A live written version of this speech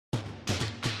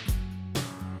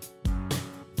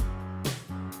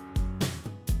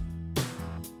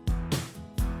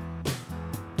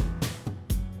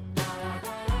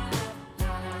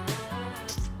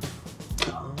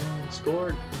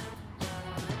scored.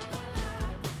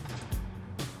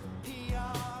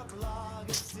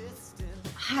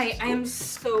 Hi, I am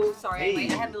so sorry.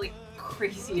 Hey. I had the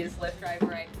craziest Lyft driver.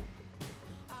 Right?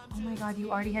 Oh my God,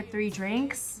 you already had 3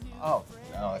 drinks? Oh,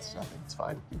 no, it's nothing. It's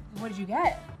fine. What did you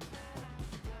get?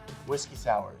 Whiskey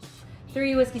sours.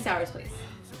 3 whiskey sours, please.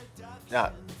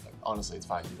 Yeah, honestly, it's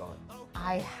fine. You don't.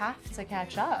 I have to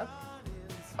catch up.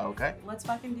 Okay. Let's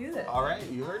fucking do this. All right,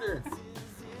 you heard her.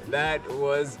 That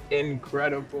was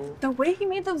incredible. The way he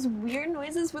made those weird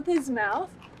noises with his mouth.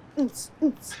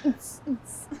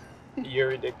 You're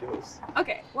ridiculous.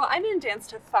 Okay, well, I didn't dance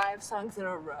to 5 songs in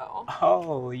a row.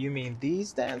 Oh, you mean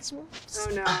these dance moves?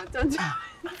 Oh no, don't do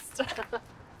it. Stop.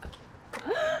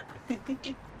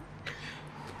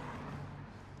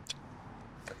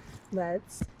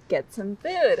 Let's get some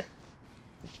food.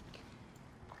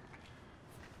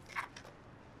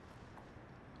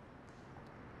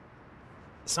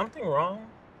 Something wrong?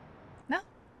 No,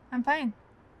 I'm fine.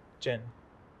 Jen,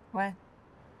 What?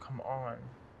 come on.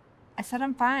 I said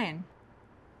I'm fine.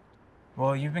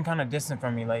 Well, you've been kind of distant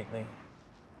from me lately.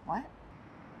 What?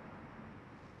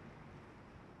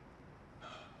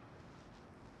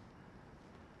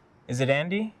 Is it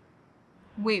Andy?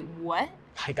 Wait, what?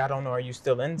 Like, I don't know. Are you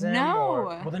still in Zen? No. Or...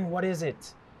 Well, then what is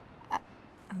it?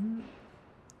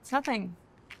 It's nothing.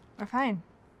 We're fine.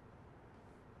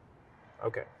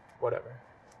 Okay, whatever.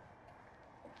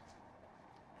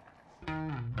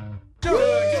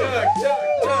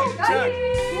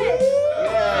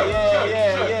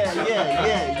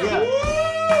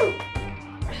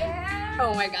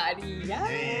 Oh my God, yeah.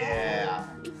 Yeah.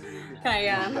 Can I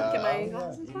have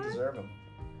Yeah, some you time? deserve them.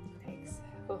 Thanks.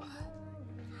 Ugh.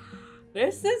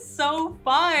 This is so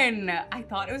fun. I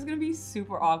thought it was gonna be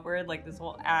super awkward, like this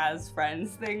whole as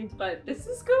friends thing, but this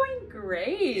is going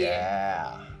great.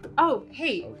 Yeah. Oh,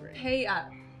 hey, Oh, great. hey,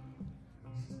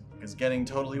 Because getting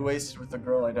totally wasted with a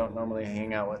girl I don't normally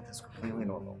hang out with is completely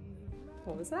normal.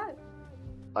 what was that?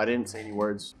 I didn't say any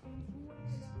words.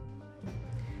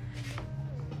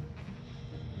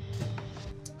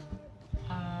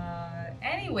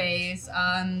 Anyways,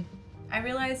 I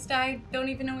realized I don't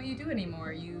even know what you do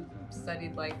anymore. You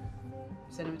studied like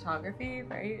cinematography,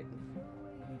 right?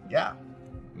 Yeah.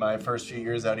 My first few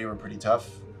years out here were pretty tough.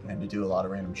 I had to do a lot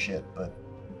of random shit, but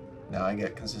now I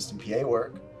get consistent PA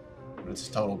work. But it's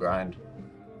a total grind.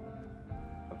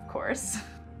 Of course.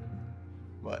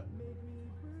 What?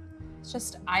 It's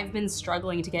just I've been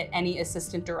struggling to get any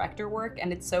assistant director work,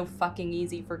 and it's so fucking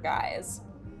easy for guys.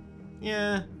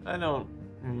 Yeah, I don't.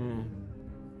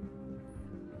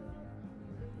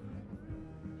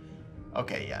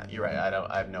 Okay, yeah, you're right.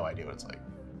 I have no idea what it's like.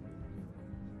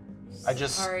 I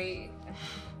just. Sorry.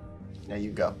 Now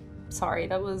you go. Sorry,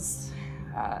 that was.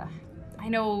 I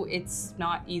know it's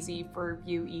not easy for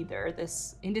you either.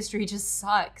 This industry just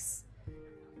sucks.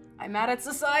 I'm mad at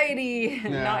society,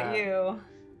 not you.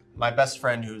 My best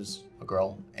friend, who's a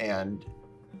girl and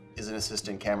is an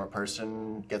assistant camera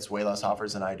person, gets way less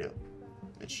offers than I do.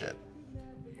 It's shit.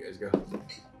 You guys go.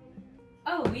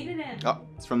 Oh, we didn't. Oh,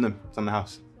 it's from them. It's on the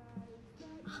house.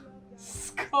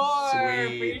 Score!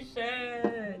 Sweet. Free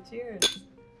shit. Cheers.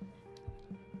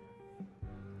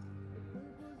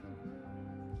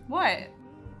 What?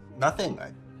 Nothing.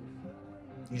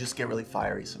 You just get really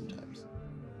fiery sometimes.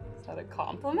 Is that a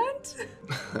compliment?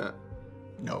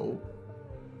 No.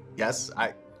 Yes,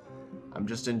 I'm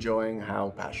just enjoying how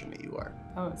passionate you are.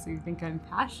 Oh, so you think I'm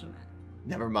passionate?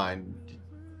 Never mind.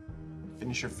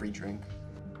 Finish your free drink.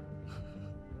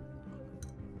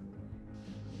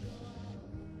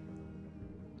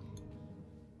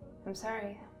 I'm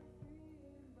sorry.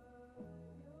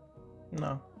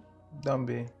 No, don't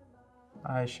be.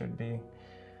 I should be.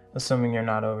 Assuming you're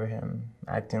not over him,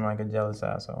 acting like a jealous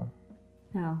asshole.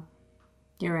 No,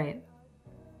 you're right.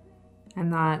 I'm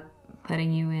not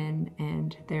letting you in,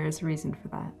 and there's a reason for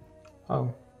that.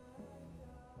 Oh,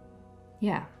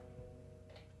 Yeah.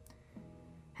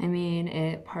 I mean,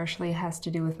 it partially has to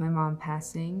do with my mom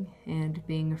passing and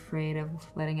being afraid of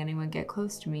letting anyone get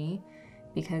close to me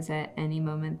because at any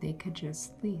moment they could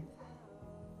just leave.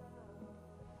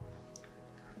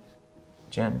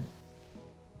 Jen.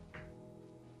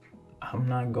 I'm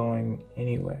not going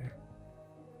anywhere.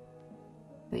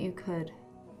 But you could.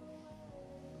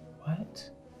 What?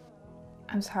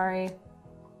 I'm sorry.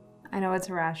 I know it's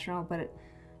irrational, but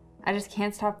I just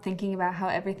can't stop thinking about how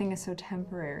everything is so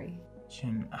temporary.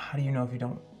 Jen, how do you know if you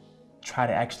don't try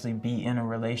to actually be in a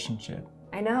relationship?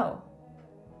 I know.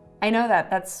 I know that.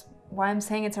 That's why I'm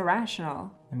saying it's irrational.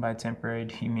 And by temporary,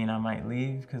 do you mean I might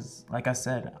leave? Because, like I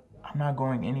said, I'm not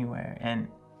going anywhere. And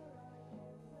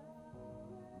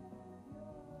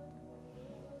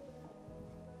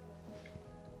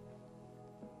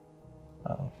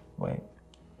Oh, wait.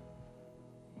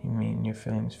 You mean your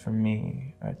feelings for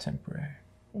me are temporary?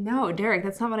 No, Derek,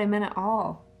 that's not what I meant at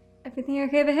all. Everything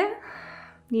okay over here?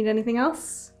 Need anything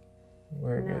else?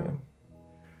 We're good.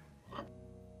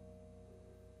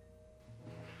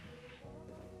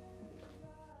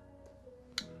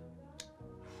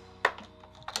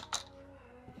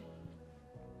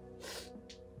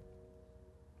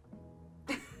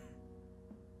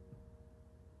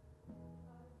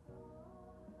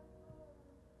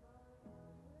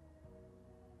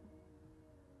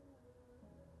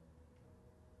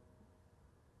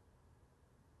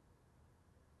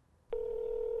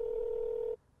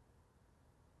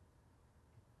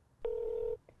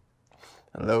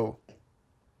 Hello.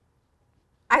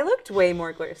 I looked way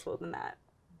more graceful than that.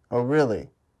 Oh, really?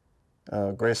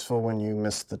 Graceful when you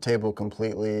missed the table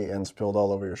completely and spilled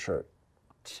all over your shirt.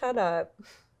 Shut up.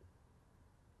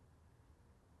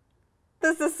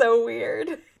 This is so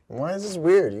weird. Why is this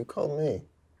weird? You called me.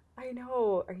 I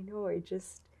know, I'm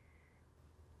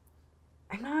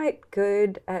not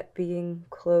good at being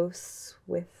close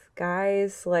with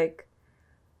guys. Like,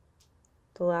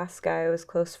 the last guy I was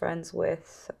close friends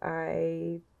with,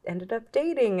 I ended up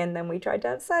dating, and then we tried to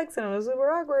have sex, and it was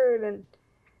super awkward, and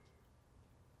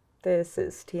this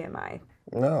is TMI.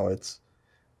 No, it's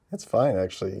fine,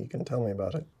 actually. You can tell me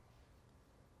about it.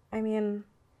 I mean,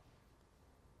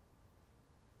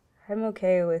 I'm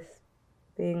okay with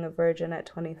being a virgin at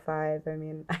 25. I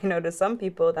mean, I know to some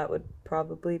people that would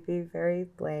probably be very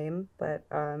lame, but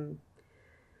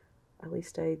at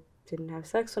least I didn't have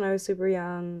sex when I was super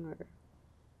young, or...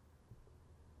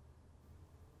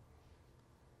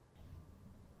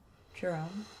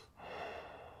 Jerome?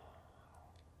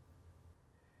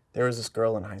 There was this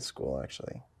girl in high school,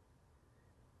 actually.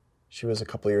 She was a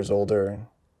couple years older, and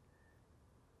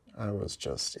I was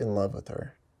just in love with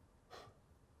her.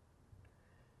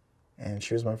 And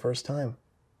she was my first time.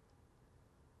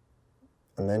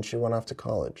 And then she went off to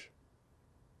college.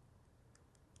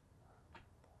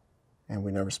 And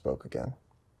we never spoke again.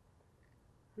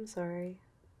 I'm sorry.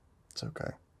 It's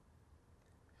okay.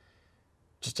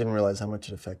 Just didn't realize how much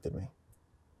it affected me.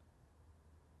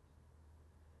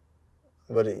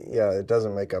 But yeah, it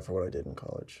doesn't make up for what I did in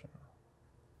college.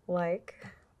 Like?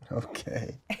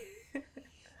 Okay.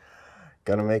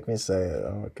 Gonna make me say it.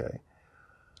 Oh, okay.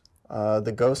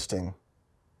 The ghosting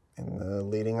and the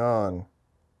leading on.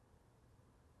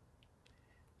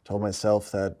 Told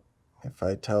myself that if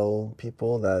I tell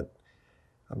people that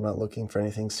I'm not looking for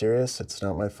anything serious, it's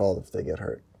not my fault if they get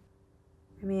hurt.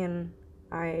 I mean,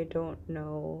 I don't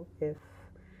know if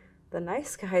the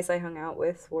nice guys I hung out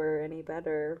with were any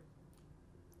better.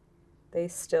 They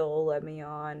still let me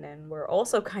on and were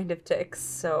also kind of dicks,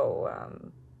 so,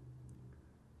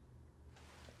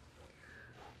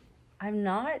 I'm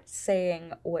not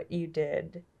saying what you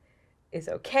did is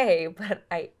okay, but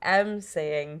I am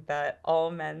saying that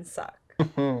all men suck.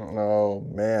 Oh,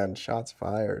 man, shots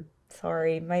fired.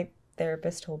 Sorry, my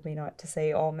therapist told me not to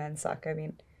say all men suck. I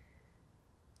mean,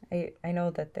 I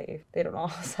know that they don't all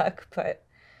suck, but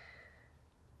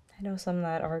I know some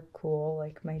that are cool,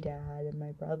 like my dad and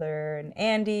my brother and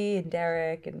Andy and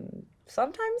Derek and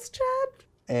sometimes Chad.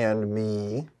 And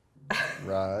me,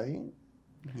 right?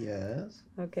 Yes.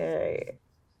 Okay.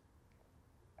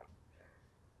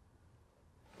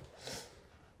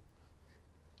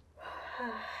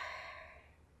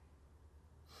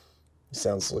 You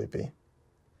sound sleepy.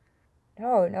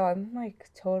 No, I'm like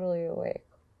totally awake.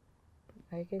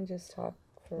 I can just talk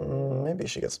for... Maybe you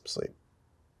should get some sleep.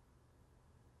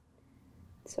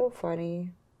 It's so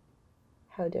funny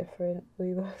how different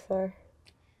we both are.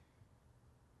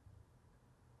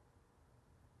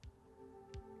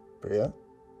 Priya?